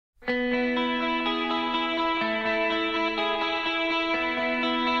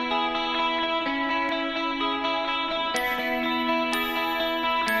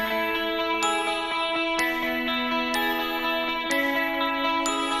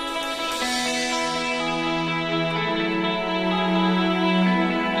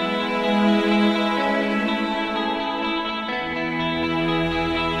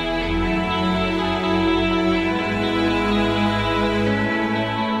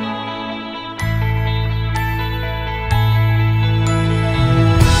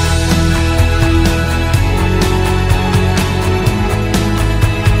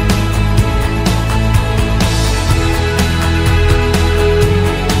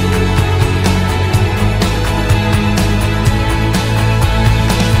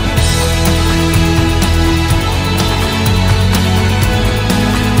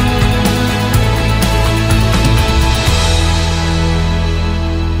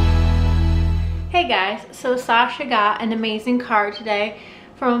Hey guys, so Sasha got an amazing card today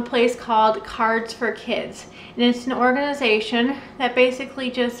from a place called Cardz for Kids. And it's an organization that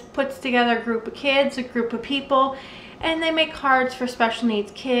basically just puts together a group of kids, a group of people, and they make cards for special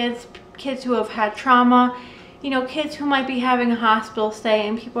needs kids, kids who have had trauma, you know, kids who might be having a hospital stay,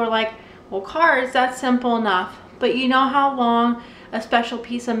 and people are like, well, cards, that's simple enough. But you know how long a special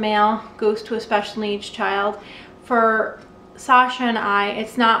piece of mail goes to a special needs child? For Sasha and I,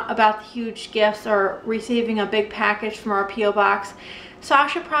 it's not about the huge gifts or receiving a big package from our P.O. box.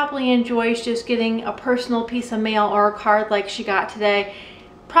 Sasha probably enjoys just getting a personal piece of mail or a card like she got today.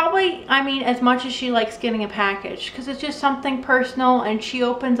 Probably, I mean, as much as she likes getting a package, because it's just something personal, and she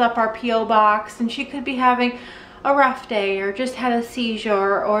opens up our P.O. box and she could be having a rough day, or just had a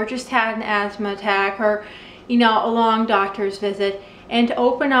seizure, or just had an asthma attack, or, you know, a long doctor's visit. And to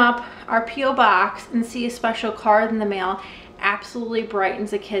open up our P.O. box and see a special card in the mail absolutely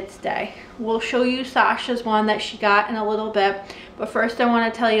brightens a kid's day. We'll show you Sasha's one that she got in a little bit, but first I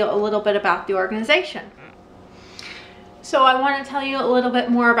want to tell you a little bit about the organization. So I want to tell you a little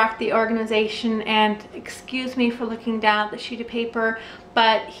bit more about the organization, and excuse me for looking down at the sheet of paper,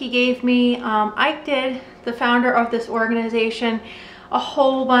 but he gave me, Ike did, the founder of this organization, a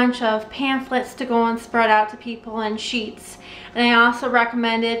whole bunch of pamphlets to go and spread out to people, and sheets. And I also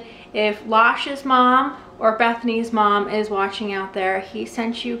recommended, if Lash's mom or Bethany's mom is watching out there, he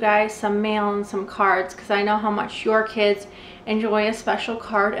sent you guys some mail and some cards, because I know how much your kids enjoy a special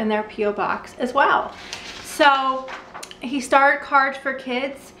card in their P.O. box as well. So he started Cardz for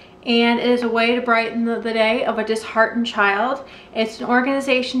Kids, and it is a way to brighten the day of a disheartened child. It's an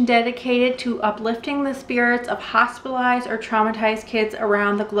organization dedicated to uplifting the spirits of hospitalized or traumatized kids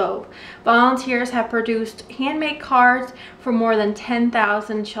around the globe. Volunteers have produced handmade cards for more than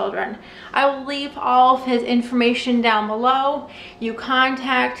 10,000 children. I will leave all of his information down below. You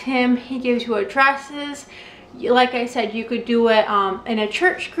contact him, he gives you addresses. Like I said, you could do it in a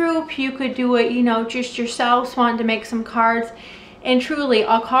church group, you could do it, you know, just yourselves wanting to make some cards. And truly,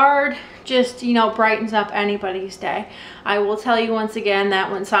 a card just, you know, brightens up anybody's day. I will tell you once again that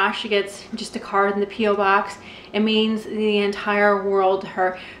when Sasha gets just a card in the P.O. box, it means the entire world to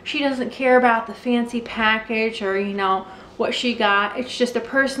her. She doesn't care about the fancy package or, you know, what she got. It's just a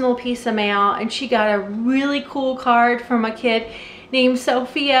personal piece of mail, and she got a really cool card from a kid named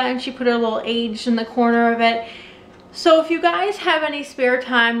Sophia, and she put her little age in the corner of it. So if you guys have any spare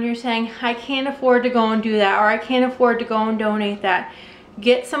time and you're saying, I can't afford to go and do that, or I can't afford to go and donate that,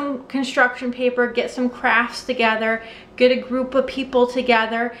 get some construction paper, get some crafts together, get a group of people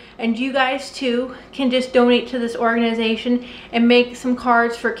together, and you guys too can just donate to this organization and make some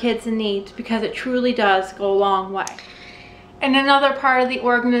cards for kids in need, because it truly does go a long way. And another part of the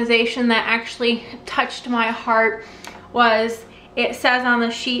organization that actually touched my heart was, it says on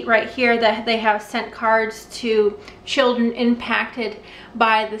the sheet right here that they have sent cards to children impacted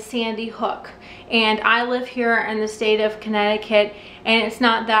by the Sandy Hook. And I live here in the state of Connecticut, and it's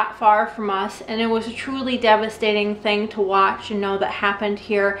not that far from us. And it was a truly devastating thing to watch and know that happened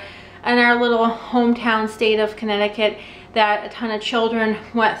here in our little hometown state of Connecticut, that a ton of children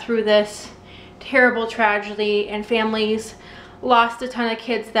went through this terrible tragedy, and families lost a ton of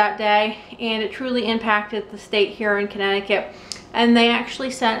kids that day, and it truly impacted the state here in Connecticut. And they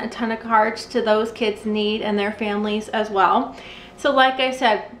actually sent a ton of cards to those kids in need and their families as well. So like I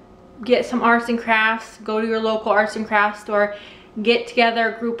said, get some arts and crafts, go to your local arts and crafts store, get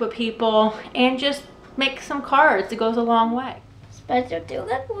together a group of people, and just make some cards. It goes a long way. Special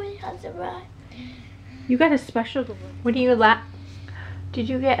delivery has arrived. You got a special delivery? What do you like? Did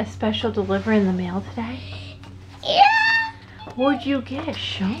you get a special delivery in the mail today? Yeah! What'd you get?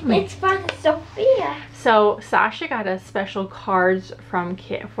 Show me. It's from Sophia. So Sasha got a special cards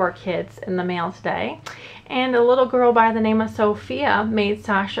for kids in the mail today, and a little girl by the name of Sophia made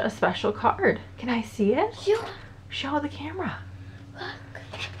Sasha a special card. Can I see it? Sure. Show the camera.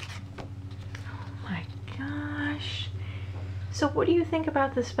 Look. Oh my gosh. So what do you think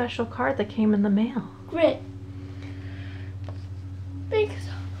about this special card that came in the mail? Great. Thanks.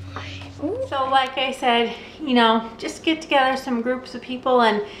 So like I said, you know, just get together some groups of people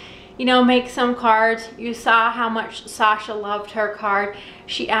and, you know, make some cards. You saw how much Sasha loved her card.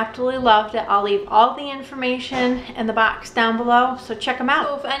 She absolutely loved it. I'll leave all the information in the box down below, so check them out.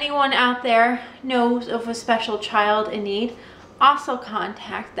 So if anyone out there knows of a special child in need, also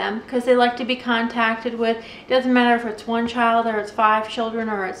contact them, because they like to be contacted with. It doesn't matter if it's one child or it's 5 children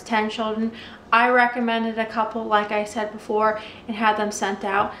or it's 10 children. I recommended a couple, like I said before, and had them sent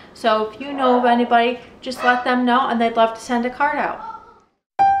out. So if you know of anybody, just let them know, and they'd love to send a card out.